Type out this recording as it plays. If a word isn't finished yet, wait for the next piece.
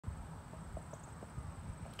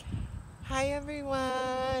Hi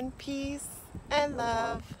everyone, peace and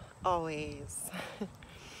love always.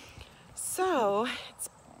 So it's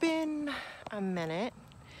been a minute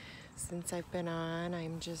since I've been on.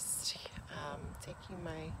 I'm just taking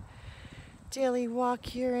my daily walk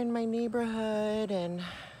here in my neighborhood and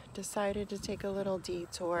decided to take a little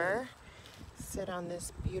detour, sit on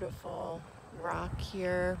this beautiful rock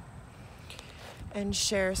here and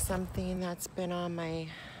share something that's been on my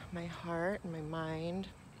heart and my mind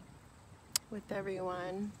with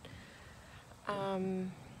everyone.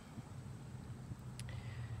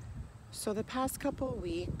 So the past couple of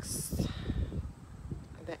weeks,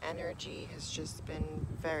 the energy has just been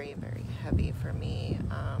very, very heavy for me.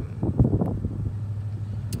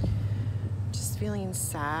 Just feeling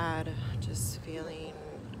sad, just feeling,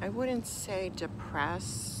 I wouldn't say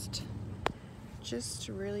depressed, just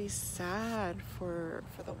really sad for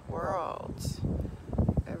the world,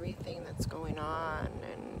 everything that's going on,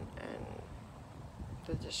 and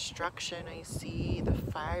the destruction I see, the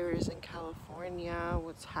fires in California,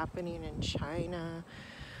 what's happening in China.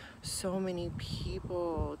 So many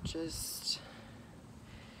people just,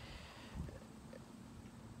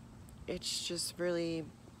 it's just really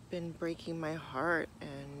been breaking my heart,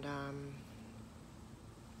 and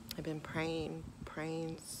I've been praying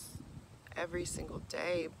every single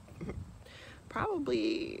day,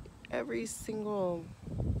 probably every single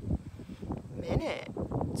minute,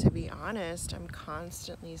 to be honest. I'm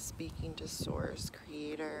constantly speaking to Source,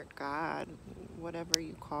 Creator, God, whatever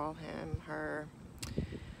you call him, her.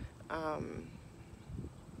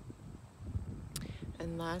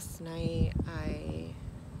 And last night I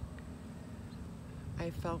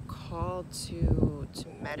felt called to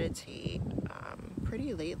meditate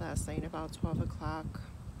pretty late last night, about 12 o'clock,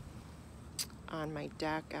 on my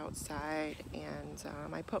deck outside, and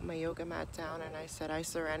I put my yoga mat down and I said, I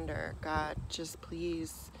surrender. God, just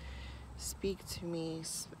please speak to me,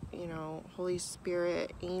 Holy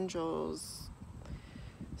Spirit, angels,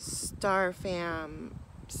 Star Fam,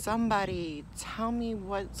 somebody, tell me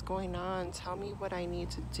what's going on, tell me what I need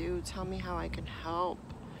to do, tell me how I can help.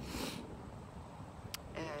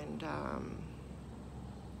 And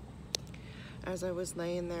as I was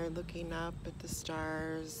laying there looking up at the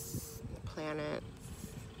stars, the planets,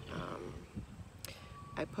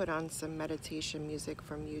 I put on some meditation music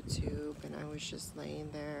from YouTube, and I was just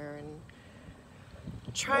laying there and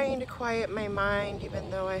trying to quiet my mind,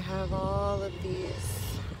 even though I have all of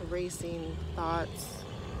these racing thoughts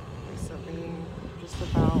recently, just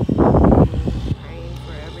about praying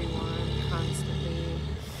for everyone constantly,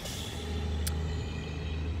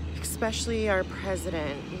 especially our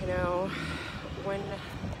president.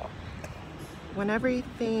 When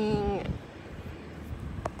everything,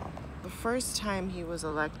 the first time he was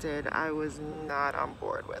elected, I was not on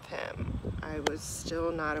board with him. I was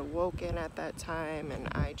still not awoken at that time, and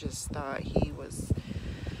I just thought he was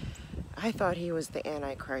the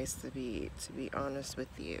Antichrist, to be honest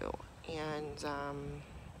with you. And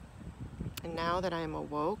now that I'm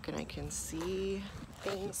awoke and I can see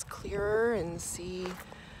things clearer and see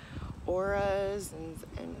auras and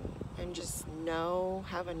just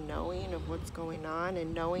have a knowing of what's going on,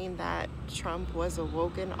 and knowing that Trump was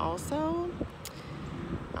awoken also,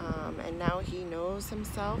 and now he knows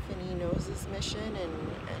himself and he knows his mission, and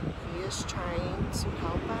he is trying to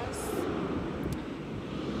help us.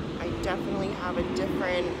 I definitely have a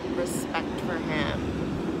different respect for him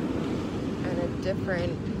and a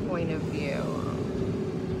different point of view.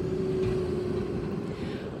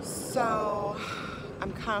 So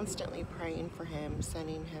I'm constantly praying for him,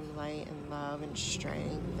 sending him light and love and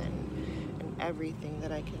strength and everything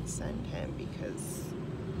that I can send him, because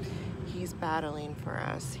he's battling for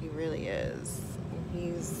us. He really is.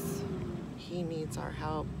 He needs our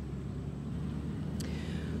help.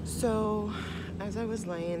 So as I was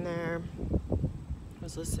laying there, I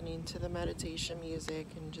was listening to the meditation music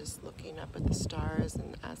and just looking up at the stars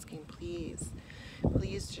and asking, please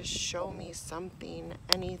just show me something,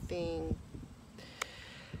 anything.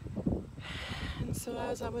 And so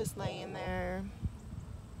as I was laying there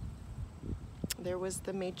was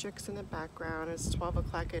the Matrix in the background. It's 12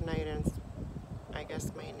 o'clock at night, and I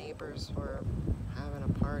guess my neighbors were having a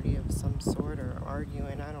party of some sort or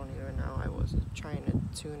arguing. I don't even know. I was trying to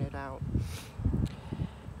tune it out.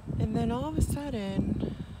 And then all of a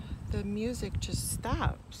sudden, the music just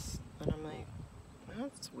stops. And I'm like,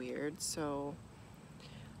 that's weird. So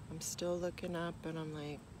I'm still looking up, and I'm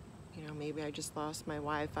like, maybe I just lost my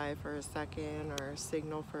Wi-Fi for a second, or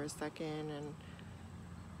signal for a second, and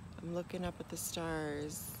I'm looking up at the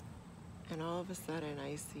stars, and all of a sudden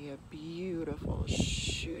I see a beautiful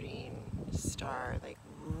shooting star, like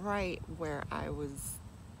right where I was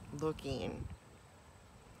looking.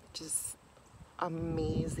 Just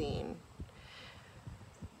amazing.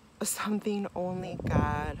 Something only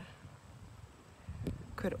God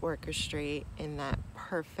could orchestrate in that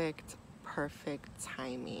perfect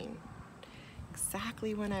timing.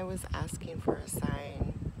 Exactly when I was asking for a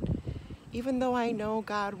sign. Even though I know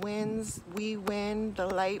God wins, we win, the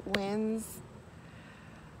light wins,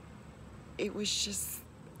 it was just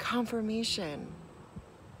confirmation.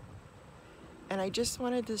 And I just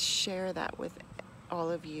wanted to share that with all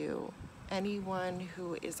of you. Anyone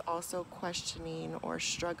who is also questioning or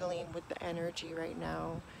struggling with the energy right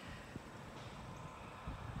now,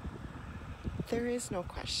 there is no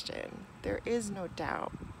question. There is no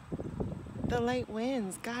doubt. The light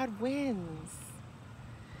wins. God wins.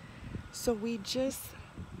 So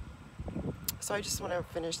I just want to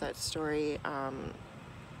finish that story.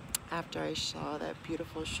 After I saw that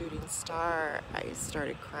beautiful shooting star, I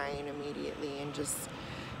started crying immediately and just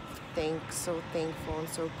so thankful and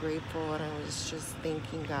so grateful. And I was just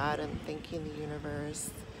thanking God and thanking the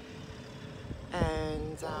universe.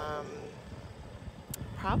 And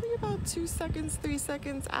probably about 2 seconds, 3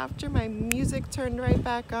 seconds after, my music turned right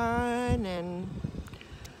back on, and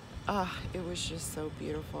it was just so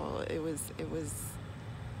beautiful. It was,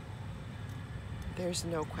 there's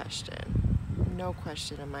no question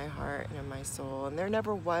in my heart and in my soul, and there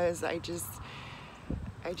never was. I just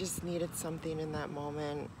needed something in that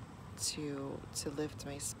moment to lift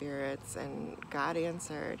my spirits, and God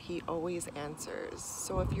answered. He always answers.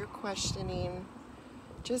 So if you're questioning,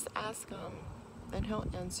 just ask him and he'll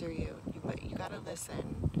answer you. You gotta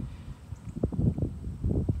listen.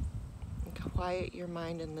 Quiet your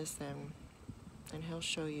mind and listen, and he'll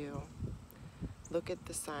show you. Look at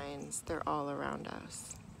the signs. They're all around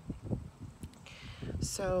us.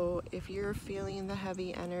 So if you're feeling the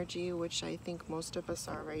heavy energy, which I think most of us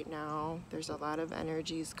are right now, there's a lot of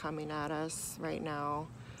energies coming at us right now.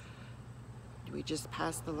 We just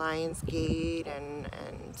passed the Lion's Gate, and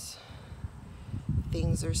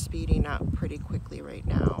things are speeding up pretty quickly right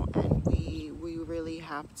now, and we really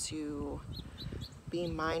have to be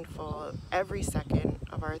mindful every second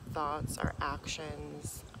of our thoughts, our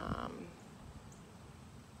actions.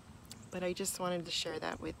 But I just wanted to share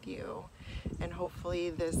that with you, and hopefully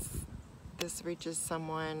this reaches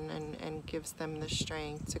someone and gives them the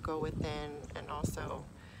strength to go within and also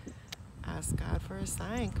ask God for a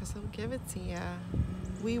sign, because he'll give it to you.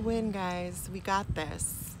 We win, guys. We got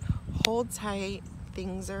this. Hold tight.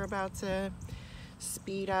 Things are about to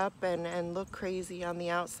speed up and look crazy on the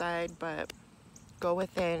outside, but go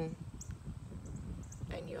within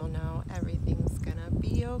and you'll know everything's gonna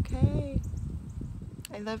be okay.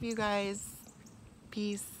 I love you guys.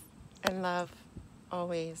 Peace and love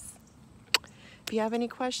always. If you have any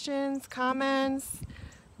questions, comments,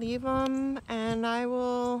 leave them, and I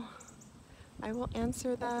will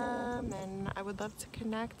answer them. And I would love to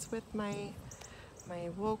connect with my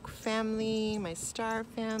woke family, my star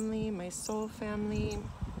family, my soul family.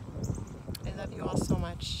 I love you all so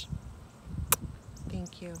much.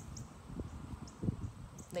 Thank you.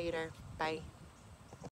 Later. Bye.